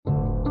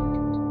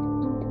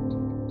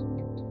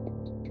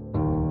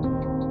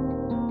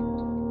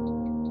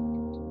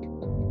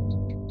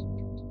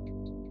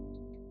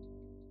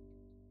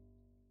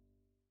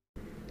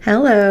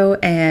Hello,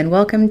 and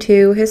welcome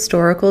to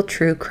Historical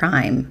True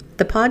Crime,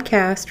 the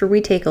podcast where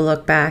we take a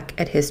look back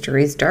at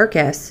history's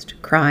darkest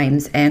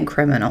crimes and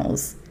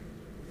criminals.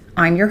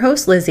 I'm your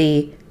host,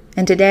 Lizzie,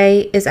 and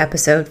today is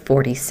episode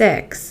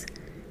 46.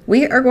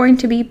 We are going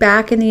to be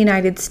back in the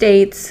United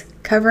States,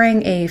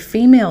 covering a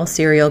female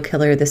serial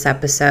killer this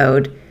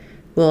episode.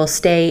 We'll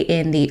stay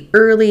in the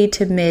early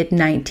to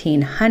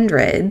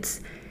mid-1900s,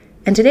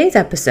 and today's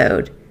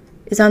episode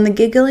is on the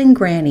giggling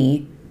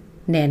granny,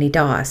 Nannie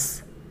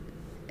Doss.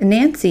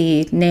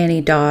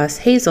 Nannie Doss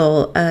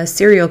Hazel, a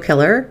serial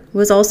killer,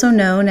 was also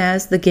known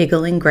as the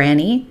Giggling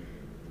Granny,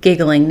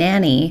 Giggling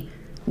Nannie,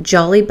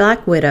 Jolly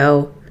Black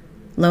Widow,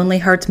 Lonely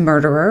Heart's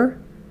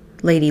Murderer,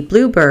 Lady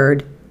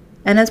Bluebird,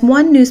 and as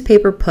one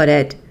newspaper put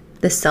it,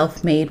 the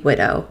Self-Made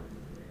Widow.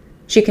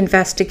 She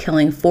confessed to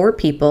killing 4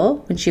 people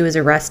when she was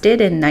arrested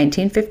in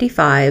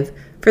 1955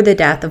 for the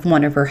death of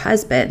one of her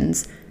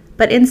husbands,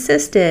 but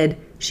insisted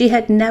she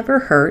had never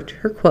hurt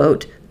her,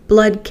 quote,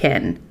 blood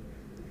kin.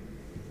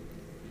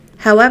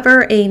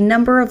 However, a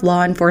number of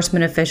law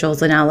enforcement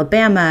officials in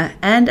Alabama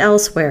and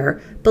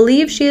elsewhere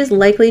believe she is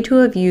likely to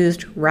have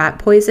used rat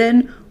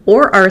poison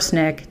or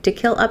arsenic to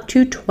kill up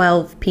to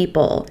 12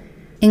 people,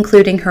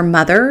 including her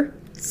mother,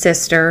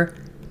 sister,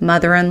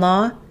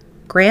 mother-in-law,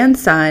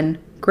 grandson,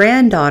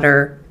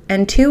 granddaughter,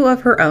 and 2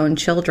 of her own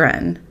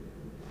children.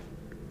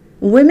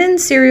 Women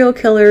serial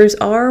killers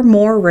are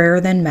more rare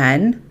than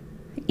men.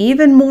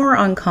 Even more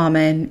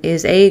uncommon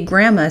is a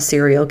grandma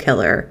serial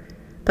killer.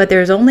 But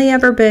there's only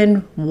ever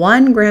been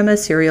one grandma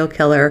serial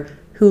killer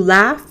who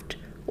laughed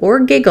or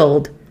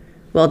giggled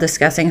while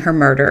discussing her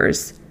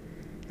murders,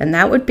 and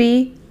that would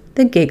be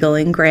the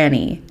Giggling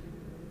Granny.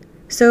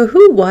 So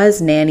who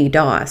was Nannie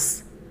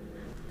Doss?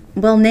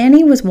 Well,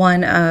 Nannie was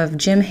one of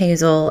Jim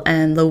Hazel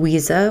and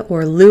Louisa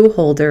or Lou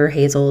Holder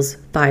Hazel's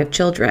 5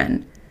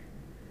 children.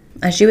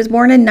 She was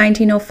born in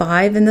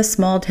 1905 in the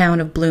small town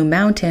of Blue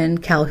Mountain,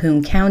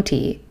 Calhoun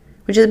County,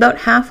 which is about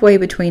halfway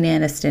between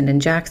Anniston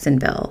and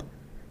Jacksonville.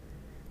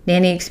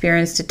 Nannie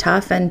experienced a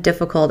tough and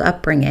difficult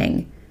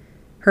upbringing.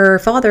 Her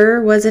father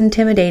was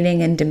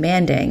intimidating and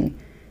demanding,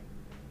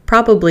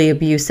 probably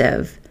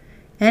abusive,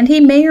 and he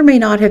may or may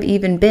not have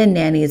even been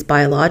Nannie's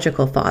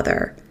biological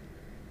father.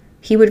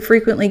 He would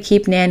frequently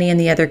keep Nannie and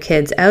the other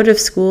kids out of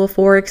school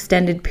for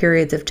extended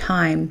periods of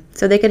time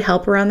so they could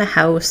help around the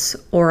house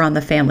or on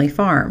the family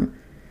farm.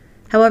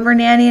 However,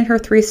 Nannie and her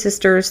 3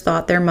 sisters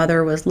thought their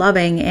mother was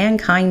loving and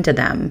kind to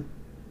them.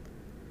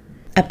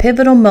 A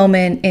pivotal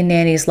moment in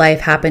Nannie's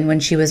life happened when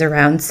she was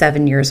around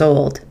 7 years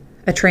old.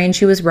 A train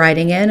she was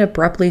riding in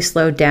abruptly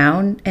slowed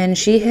down, and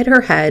she hit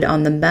her head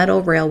on the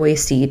metal railway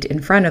seat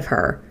in front of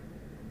her.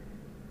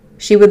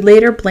 She would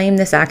later blame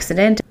this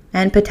accident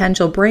and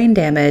potential brain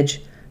damage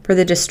for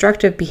the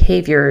destructive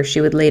behavior she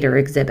would later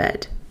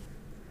exhibit.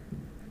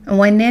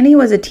 When Nannie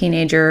was a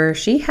teenager,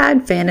 she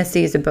had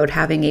fantasies about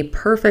having a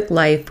perfect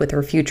life with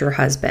her future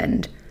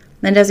husband.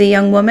 And as a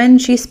young woman,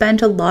 she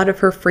spent a lot of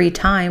her free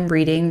time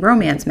reading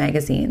romance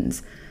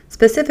magazines,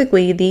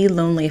 specifically the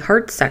Lonely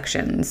Hearts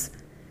sections.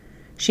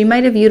 She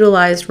might have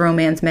utilized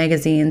romance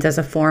magazines as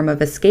a form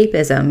of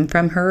escapism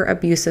from her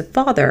abusive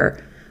father,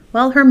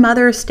 while her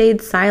mother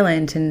stayed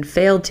silent and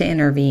failed to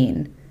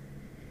intervene.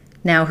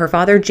 Now, her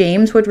father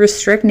James would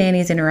restrict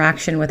Nannie's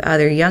interaction with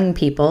other young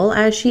people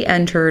as she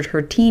entered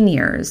her teen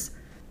years,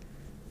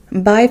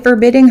 by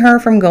forbidding her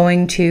from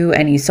going to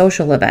any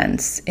social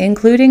events,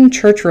 including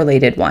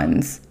church-related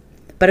ones.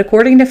 But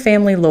according to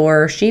family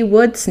lore, she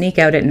would sneak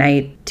out at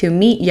night to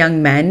meet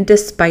young men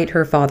despite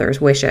her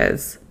father's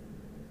wishes.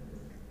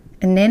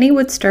 And Nannie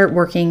would start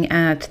working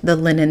at the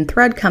Linen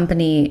Thread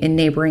Company in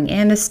neighboring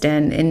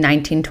Anniston in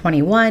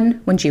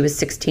 1921 when she was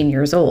 16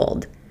 years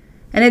old.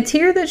 And it's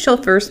here that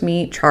she'll first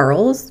meet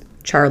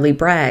Charlie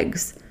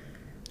Braggs.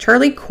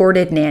 Charlie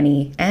courted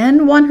Nannie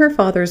and won her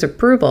father's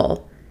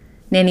approval.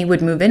 Nannie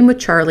would move in with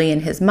Charlie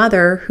and his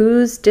mother,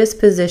 whose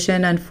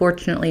disposition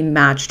unfortunately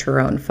matched her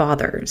own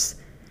father's.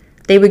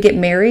 They would get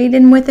married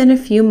and within a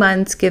few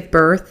months give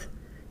birth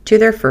to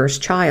their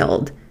first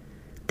child.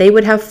 They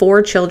would have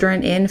 4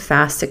 children in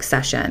fast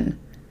succession.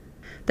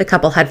 The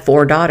couple had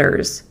 4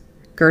 daughters: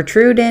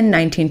 Gertrude in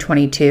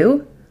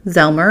 1922,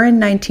 Zelmer in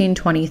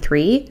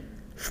 1923,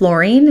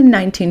 Florine in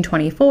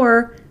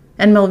 1924,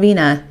 and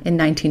Melvina in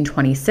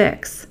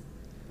 1926.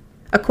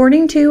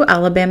 According to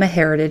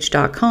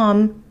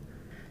AlabamaHeritage.com,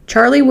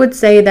 Charlie would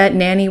say that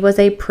Nannie was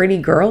a pretty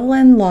girl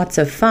and lots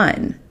of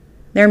fun.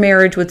 Their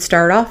marriage would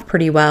start off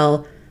pretty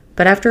well,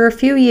 but after a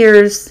few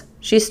years,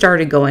 she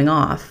started going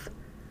off.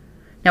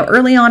 Now,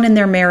 early on in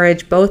their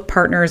marriage, both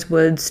partners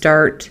would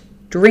start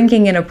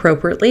drinking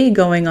inappropriately,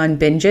 going on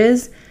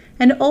binges,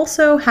 and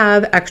also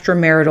have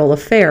extramarital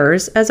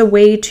affairs as a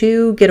way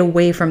to get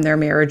away from their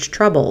marriage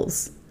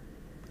troubles.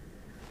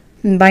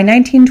 By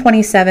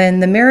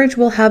 1927, the marriage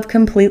will have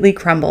completely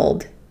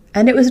crumbled,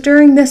 and it was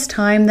during this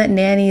time that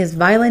Nannie's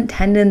violent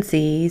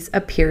tendencies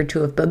appeared to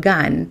have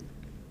begun.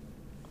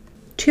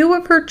 2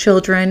 of her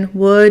children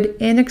would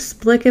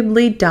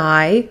inexplicably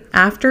die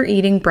after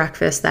eating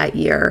breakfast that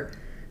year,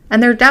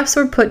 and their deaths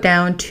were put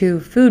down to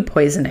food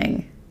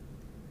poisoning.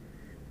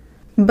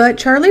 But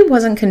Charlie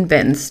wasn't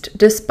convinced,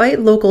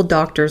 despite local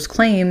doctors'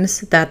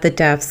 claims that the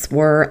deaths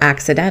were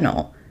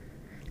accidental.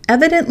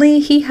 Evidently,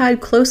 he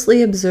had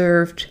closely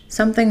observed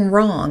something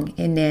wrong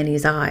in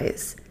Nannie's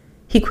eyes.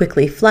 He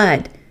quickly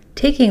fled,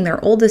 taking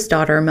their oldest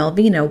daughter,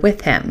 Melvina,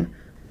 with him.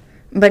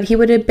 But he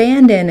would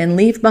abandon and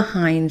leave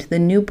behind the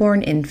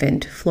newborn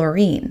infant,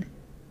 Florine.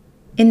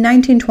 In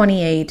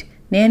 1928,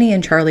 Nannie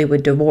and Charlie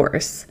would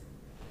divorce.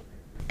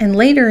 And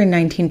later in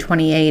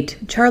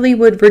 1928, Charlie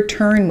would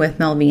return with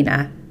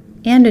Melvina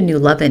and a new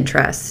love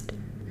interest.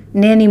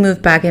 Nannie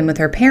moved back in with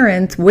her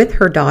parents with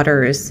her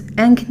daughters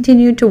and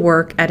continued to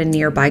work at a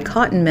nearby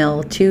cotton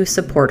mill to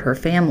support her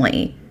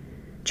family.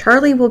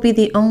 Charlie will be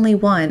the only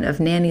one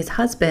of Nannie's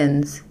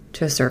husbands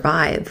to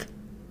survive.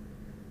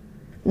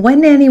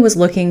 When Nannie was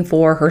looking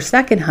for her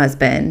second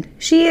husband,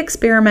 she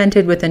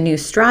experimented with a new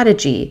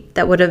strategy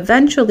that would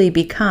eventually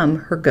become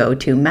her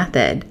go-to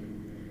method.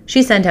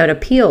 She sent out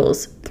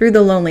appeals through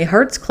the Lonely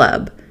Hearts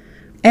Club,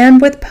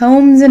 and with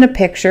poems and a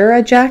picture,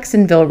 a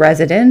Jacksonville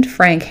resident,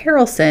 Frank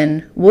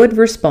Harrelson, would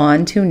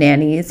respond to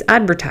Nannie's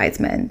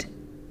advertisement.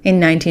 In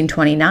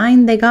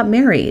 1929, they got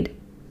married,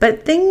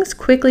 but things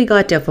quickly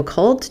got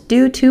difficult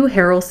due to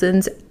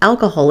Harrelson's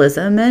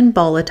alcoholism and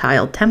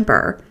volatile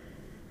temper.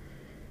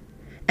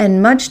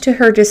 And much to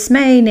her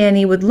dismay,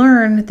 Nannie would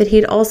learn that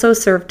he'd also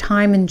served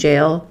time in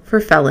jail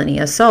for felony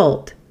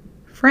assault.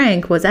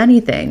 Frank was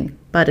anything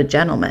but a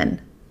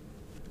gentleman.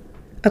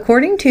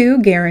 According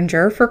to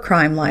Geringer for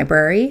Crime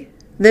Library,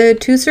 the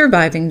two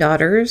surviving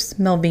daughters,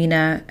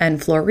 Melvina and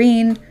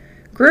Florine,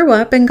 grew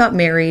up and got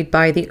married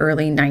by the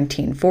early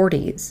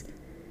 1940s.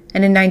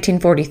 And in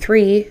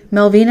 1943,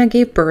 Melvina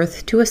gave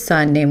birth to a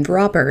son named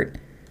Robert.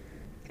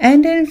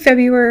 And in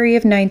February of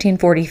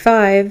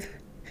 1945,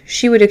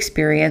 she would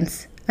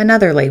experience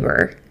another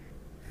labor.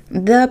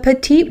 The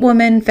petite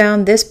woman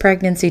found this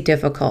pregnancy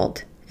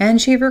difficult,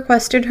 and she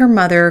requested her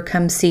mother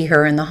come see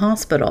her in the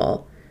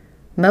hospital.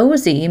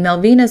 Mosey,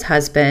 Melvina's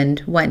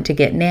husband, went to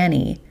get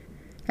Nannie.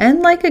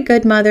 And like a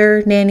good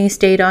mother, Nannie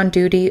stayed on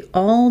duty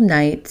all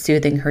night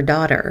soothing her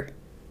daughter.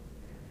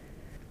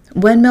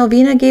 When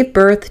Melvina gave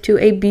birth to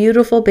a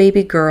beautiful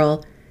baby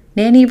girl,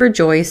 Nannie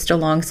rejoiced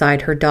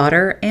alongside her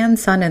daughter and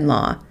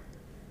son-in-law.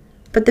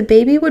 But the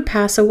baby would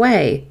pass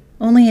away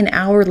only an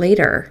hour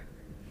later.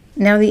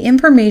 Now, the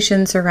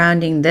information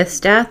surrounding this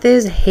death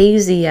is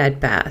hazy at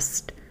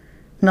best.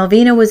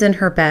 Melvina was in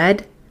her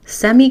bed,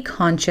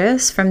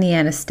 semi-conscious from the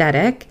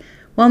anesthetic,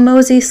 while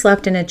Mosey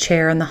slept in a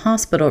chair in the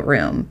hospital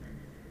room.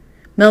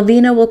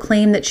 Melvina will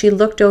claim that she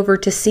looked over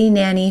to see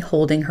Nannie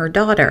holding her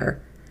daughter,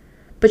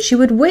 but she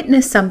would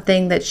witness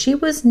something that she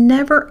was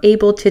never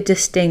able to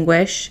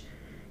distinguish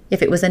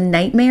if it was a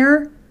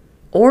nightmare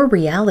or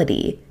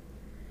reality.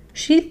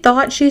 She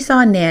thought she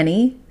saw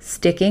Nannie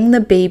sticking the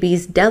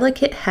baby's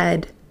delicate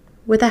head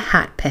with a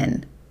hat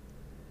pin.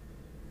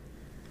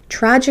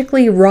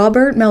 Tragically,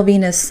 Robert,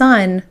 Melvina's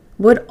son,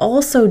 would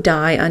also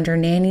die under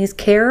Nannie's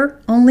care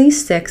only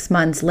 6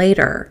 months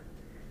later.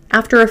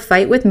 After a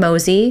fight with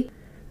Mosey,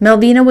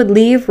 Melvina would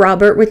leave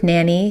Robert with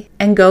Nannie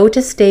and go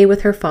to stay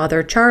with her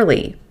father,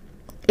 Charlie.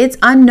 It's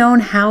unknown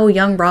how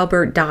young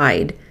Robert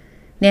died.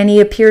 Nannie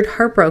appeared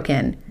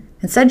heartbroken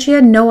and said she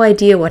had no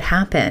idea what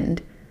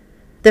happened.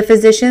 The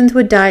physicians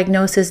would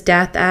diagnose his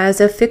death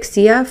as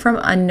asphyxia from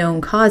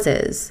unknown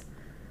causes.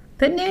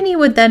 But Nannie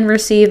would then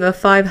receive a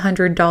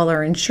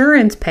 $500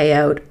 insurance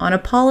payout on a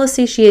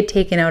policy she had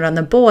taken out on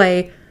the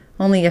boy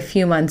only a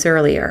few months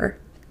earlier.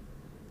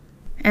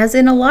 As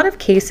in a lot of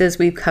cases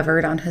we've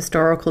covered on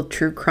historical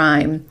true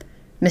crime,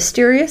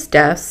 mysterious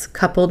deaths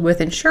coupled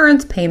with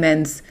insurance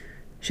payments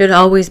should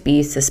always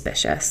be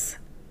suspicious.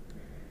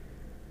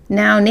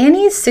 Now,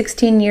 Nannie's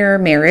 16-year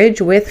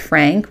marriage with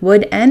Frank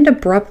would end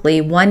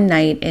abruptly one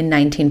night in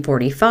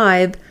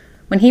 1945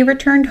 when he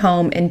returned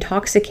home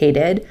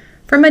intoxicated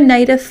from a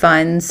night of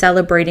fun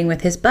celebrating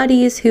with his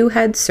buddies who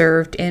had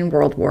served in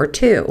World War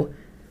II.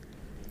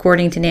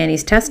 According to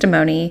Nannie's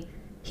testimony,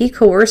 he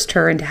coerced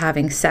her into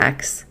having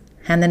sex,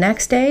 and the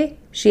next day,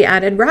 she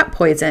added rat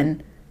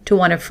poison to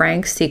one of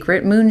Frank's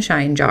secret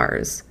moonshine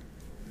jars.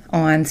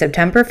 On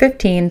September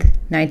 15,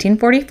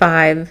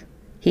 1945,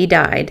 he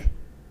died.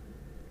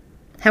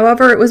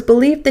 However, it was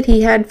believed that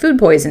he had food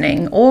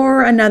poisoning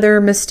or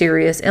another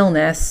mysterious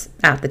illness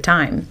at the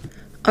time.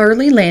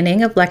 Arlie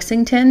Lanning of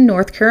Lexington,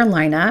 North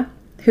Carolina,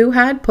 who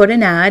had put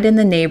an ad in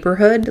the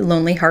neighborhood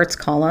Lonely Hearts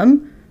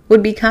column,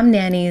 would become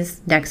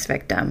Nannie's next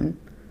victim.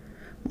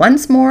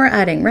 Once more,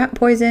 adding rat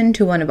poison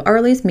to one of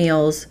Arlie's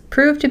meals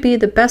proved to be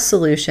the best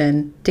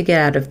solution to get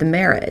out of the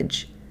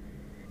marriage.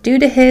 Due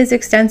to his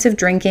extensive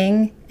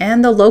drinking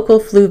and the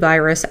local flu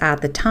virus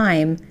at the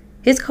time,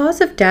 his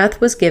cause of death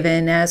was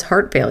given as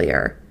heart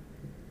failure.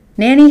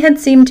 Nannie had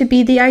seemed to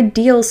be the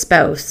ideal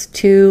spouse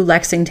to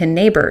Lexington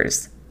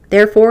neighbors.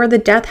 Therefore, the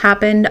death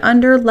happened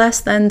under less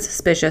than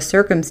suspicious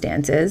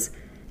circumstances,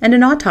 and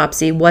an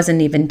autopsy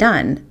wasn't even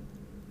done.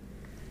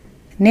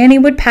 Nannie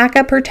would pack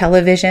up her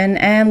television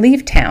and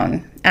leave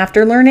town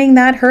after learning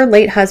that her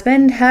late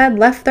husband had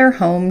left their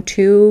home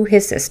to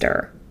his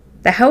sister.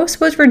 The house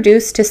was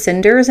reduced to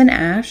cinders and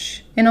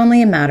ash in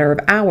only a matter of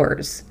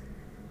hours.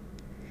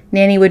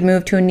 Nannie would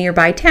move to a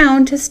nearby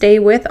town to stay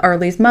with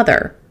Arlie's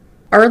mother.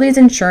 Arlie's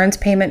insurance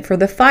payment for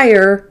the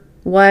fire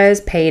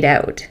was paid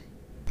out,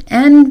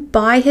 and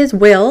by his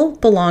will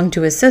belonged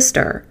to his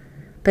sister.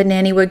 But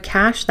Nannie would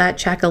cash that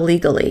check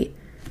illegally,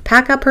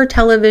 pack up her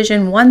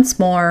television once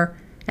more,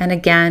 and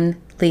again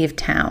leave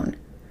town.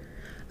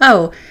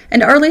 Oh,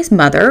 and Arlie's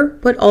mother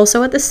would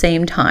also at the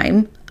same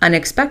time,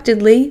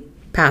 unexpectedly,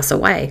 pass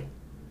away.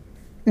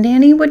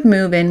 Nannie would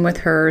move in with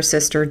her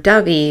sister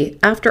Dovey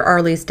after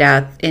Arlie's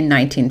death in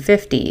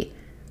 1950,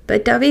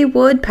 but Dovey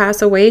would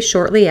pass away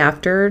shortly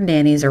after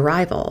Nannie's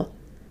arrival.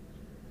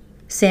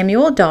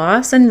 Samuel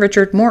Doss and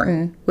Richard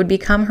Morton would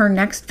become her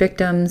next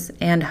victims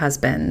and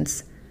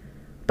husbands.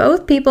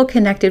 Both people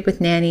connected with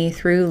Nannie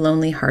through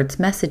Lonely Hearts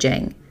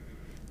messaging.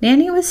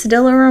 Nannie was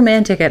still a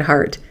romantic at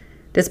heart,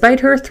 despite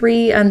her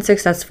 3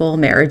 unsuccessful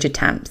marriage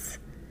attempts.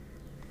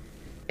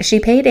 She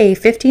paid a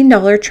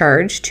 $15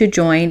 charge to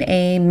join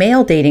a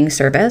male dating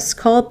service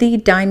called the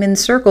Diamond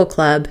Circle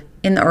Club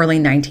in the early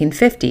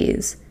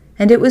 1950s,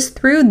 and it was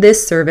through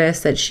this service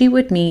that she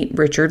would meet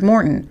Richard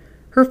Morton,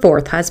 her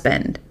 4th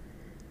husband.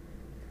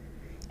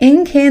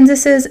 In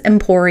Kansas's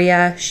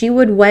Emporia, she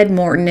would wed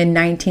Morton in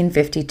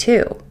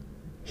 1952.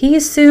 He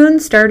soon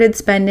started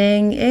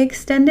spending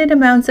extended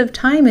amounts of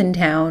time in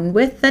town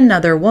with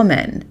another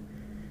woman.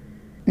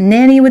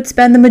 Nannie would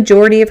spend the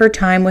majority of her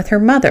time with her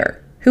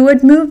mother, who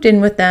had moved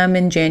in with them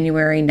in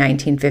January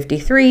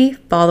 1953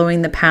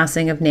 following the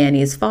passing of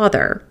Nannie's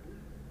father.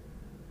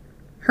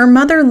 Her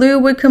mother, Lou,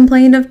 would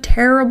complain of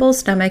terrible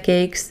stomach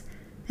aches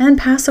and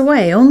pass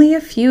away only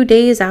a few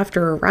days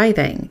after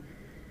arriving.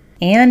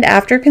 And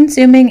after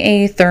consuming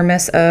a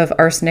thermos of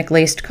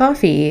arsenic-laced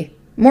coffee,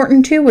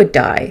 Morton too would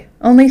die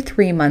only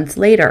 3 months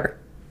later.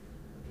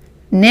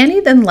 Nannie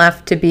then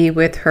left to be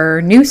with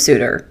her new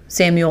suitor,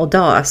 Samuel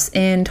Doss,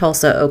 in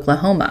Tulsa,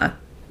 Oklahoma.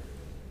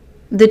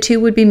 The two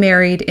would be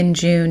married in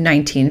June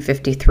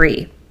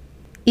 1953.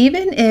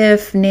 Even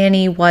if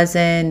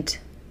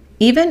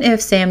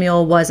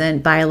Samuel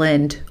wasn't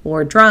violent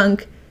or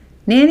drunk,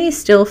 Nannie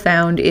still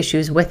found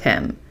issues with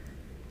him.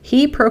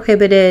 He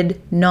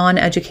prohibited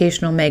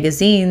non-educational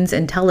magazines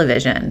and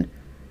television,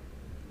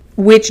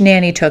 which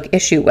Nannie took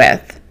issue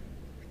with.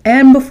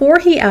 And before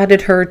he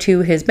added her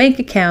to his bank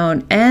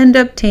account and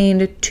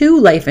obtained 2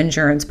 life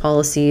insurance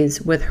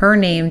policies with her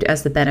named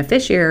as the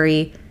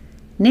beneficiary,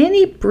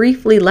 Nannie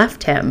briefly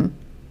left him.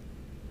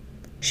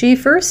 She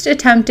first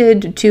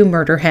attempted to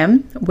murder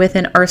him with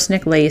an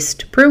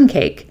arsenic-laced prune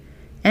cake,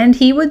 and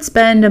he would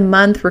spend a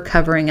month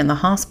recovering in the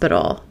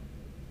hospital.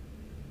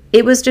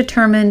 It was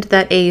determined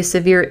that a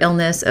severe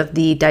illness of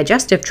the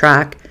digestive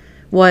tract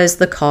was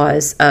the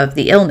cause of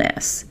the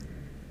illness.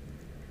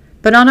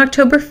 But on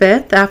October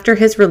 5th, after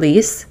his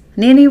release,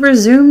 Nannie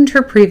resumed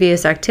her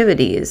previous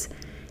activities,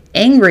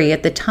 angry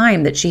at the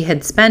time that she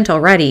had spent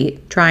already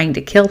trying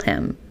to kill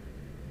him.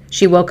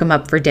 She woke him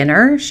up for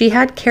dinner she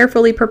had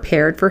carefully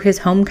prepared for his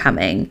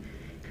homecoming,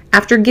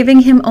 after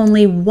giving him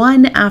only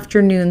 1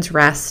 afternoon's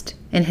rest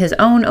in his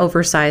own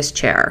oversized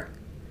chair.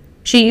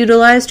 She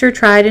utilized her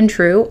tried and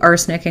true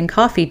arsenic and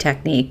coffee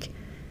technique,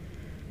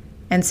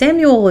 and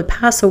Samuel would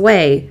pass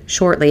away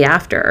shortly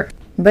after.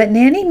 But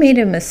Nannie made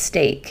a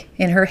mistake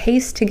in her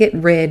haste to get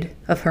rid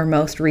of her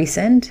most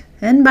recent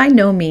and by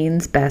no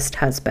means best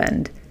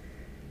husband.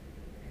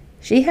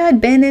 She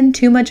had been in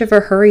too much of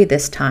a hurry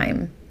this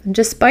time,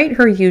 despite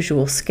her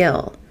usual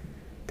skill.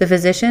 The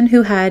physician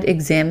who had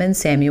examined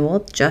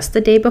Samuel just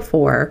the day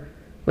before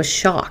was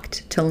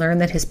shocked to learn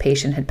that his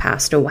patient had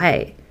passed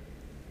away.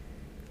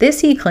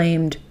 This, he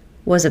claimed,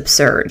 was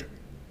absurd.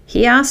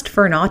 He asked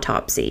for an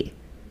autopsy,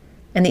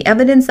 and the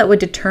evidence that would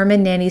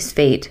determine Nannie's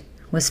fate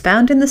was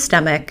found in the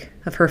stomach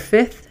of her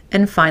 5th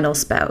and final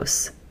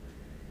spouse.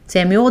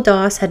 Samuel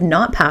Doss had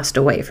not passed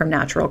away from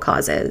natural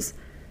causes.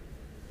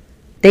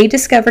 They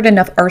discovered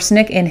enough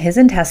arsenic in his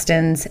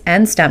intestines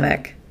and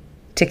stomach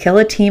to kill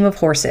a team of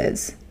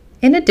horses,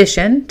 in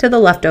addition to the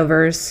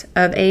leftovers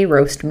of a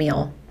roast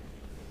meal.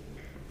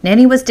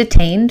 Nannie was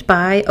detained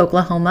by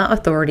Oklahoma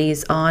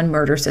authorities on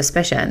murder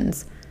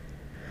suspicions.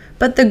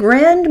 But the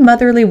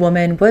grandmotherly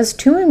woman was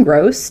too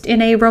engrossed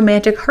in a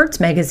Romantic Hearts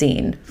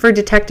magazine for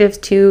detectives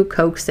to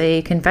coax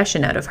a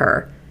confession out of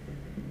her.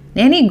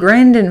 Nannie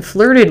grinned and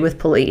flirted with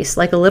police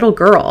like a little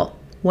girl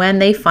when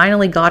they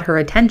finally got her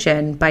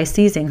attention by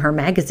seizing her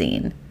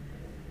magazine.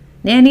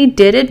 Nannie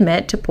did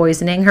admit to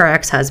poisoning her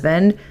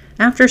ex-husband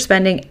after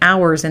spending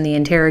hours in the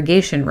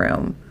interrogation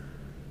room.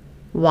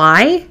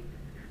 Why?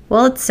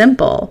 Well, it's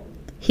simple.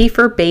 He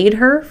forbade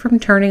her from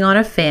turning on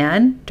a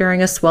fan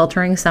during a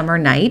sweltering summer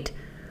night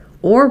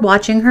or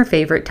watching her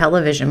favorite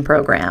television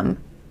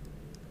program.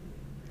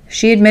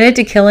 She admitted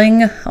to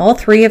killing all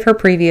 3 of her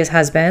previous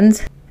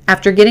husbands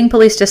after getting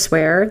police to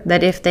swear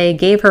that if they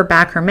gave her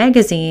back her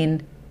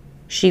magazine,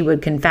 she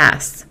would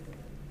confess.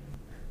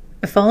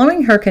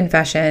 Following her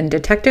confession,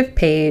 Detective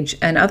Page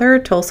and other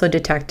Tulsa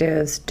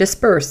detectives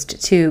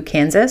dispersed to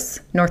Kansas,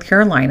 North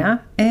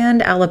Carolina,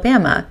 and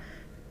Alabama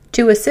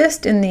to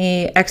assist in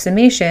the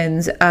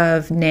exhumations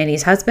of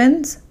Nannie's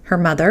husbands, her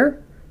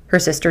mother, her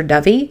sister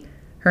Dovey,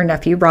 her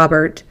nephew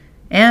Robert,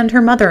 and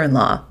her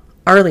mother-in-law,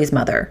 Arlie's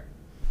mother.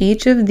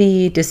 Each of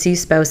the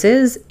deceased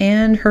spouses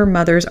and her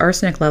mother's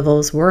arsenic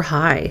levels were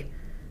high.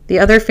 The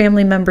other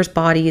family members'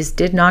 bodies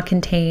did not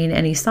contain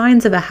any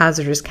signs of a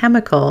hazardous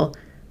chemical,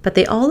 but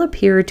they all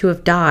appeared to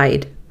have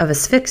died of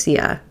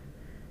asphyxia.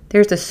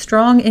 There's a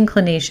strong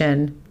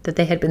inclination that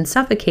they had been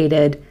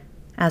suffocated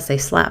as they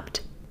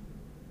slept.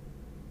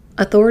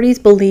 Authorities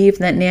believe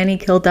that Nannie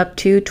killed up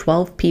to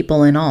 12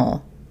 people in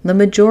all, the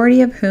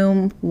majority of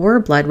whom were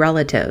blood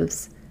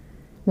relatives,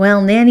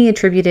 while Nannie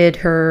attributed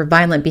her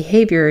violent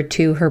behavior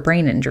to her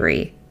brain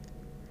injury.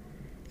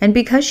 And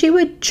because she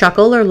would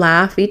chuckle or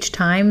laugh each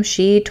time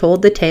she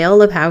told the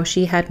tale of how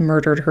she had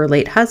murdered her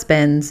late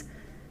husbands,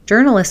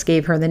 journalists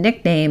gave her the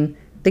nickname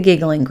the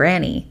Giggling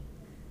Granny.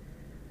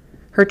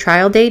 Her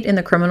trial date in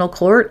the criminal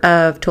court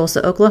of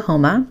Tulsa,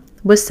 Oklahoma,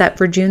 was set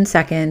for June 2,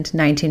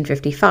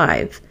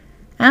 1955,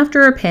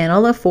 after a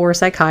panel of 4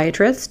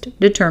 psychiatrists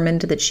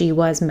determined that she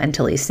was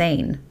mentally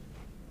sane.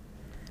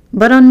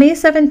 But on May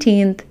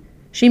 17th,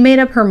 she made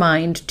up her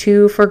mind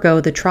to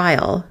forgo the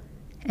trial,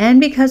 and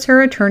because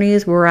her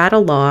attorneys were at a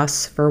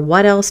loss for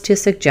what else to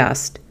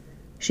suggest,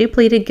 she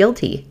pleaded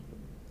guilty.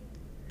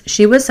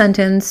 She was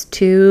sentenced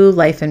to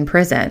life in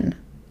prison.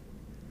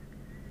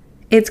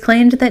 It's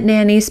claimed that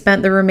Nannie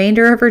spent the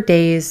remainder of her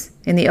days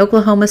in the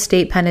Oklahoma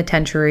State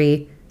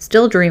Penitentiary,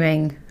 still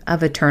dreaming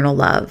of eternal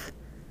love.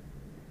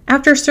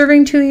 After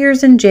serving 2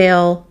 years in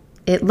jail,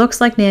 it looks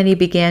like Nannie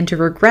began to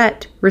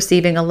regret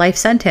receiving a life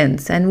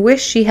sentence and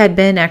wished she had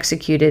been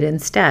executed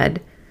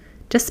instead.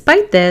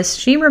 Despite this,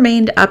 she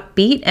remained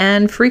upbeat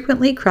and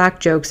frequently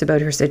cracked jokes about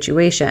her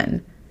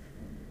situation.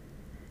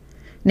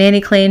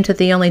 Nannie claimed that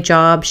the only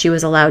job she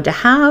was allowed to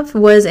have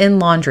was in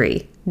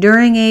laundry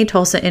during a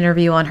Tulsa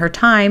interview on her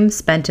time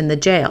spent in the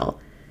jail,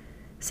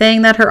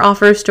 saying that her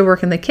offers to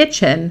work in the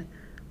kitchen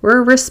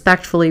were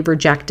respectfully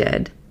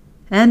rejected.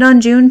 And on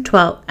June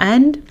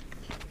 2nd,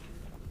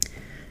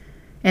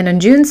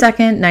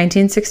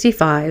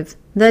 1965,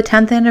 the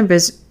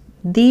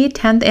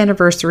 10th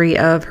anniversary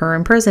of her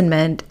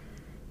imprisonment,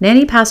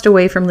 Nannie passed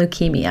away from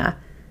leukemia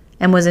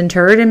and was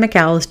interred in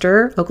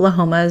McAlester,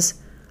 Oklahoma's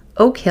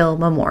Oak Hill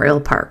Memorial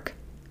Park.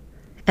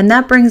 And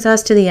that brings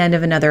us to the end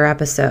of another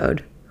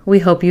episode. We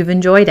hope you've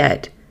enjoyed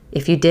it.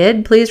 If you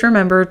did, please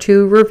remember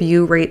to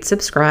review, rate,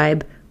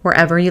 subscribe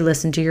wherever you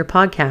listen to your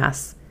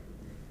podcasts.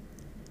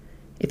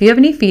 If you have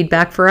any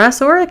feedback for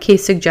us or a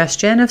case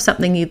suggestion of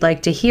something you'd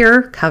like to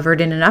hear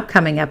covered in an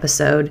upcoming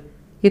episode,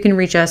 you can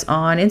reach us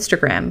on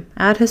Instagram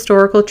at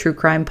Historical True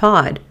Crime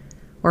Pod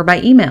or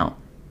by email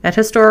at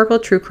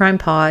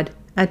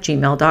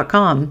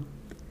historicaltruecrimepod@gmail.com.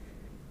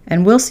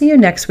 And we'll see you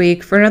next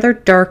week for another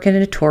dark and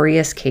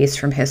notorious case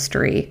from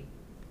history.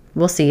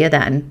 We'll see you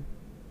then.